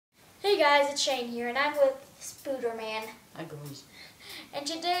guys, it's Shane here, and I'm with Spooderman. Hi guys. And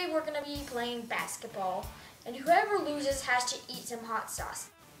today we're going to be playing basketball, and whoever loses has to eat some hot sauce.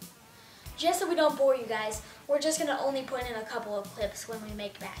 Just so we don't bore you guys, we're just going to only put in a couple of clips when we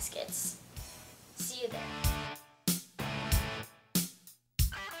make baskets. See you there.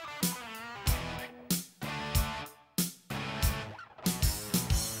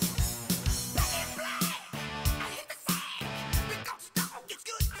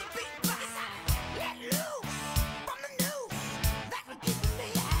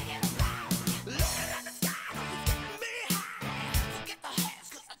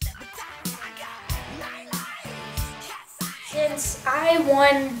 Since I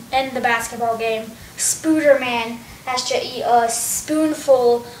won in the basketball game, Spooderman has to eat a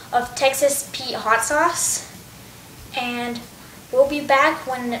spoonful of Texas Pete hot sauce, and we'll be back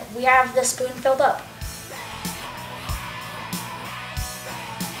when we have the spoon filled up.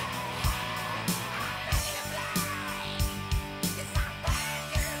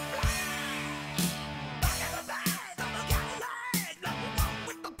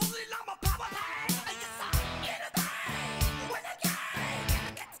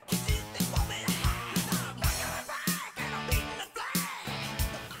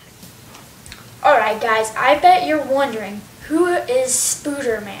 Alright guys, I bet you're wondering, who is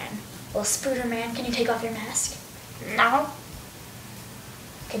Spooderman? Well, Spooderman, can you take off your mask? No.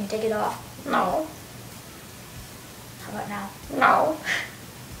 Can you take it off? No. How about now? No.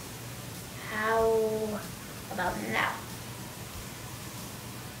 How about now?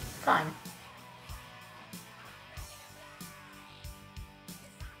 Fine.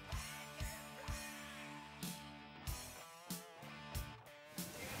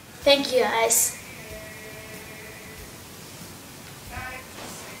 Thank you guys.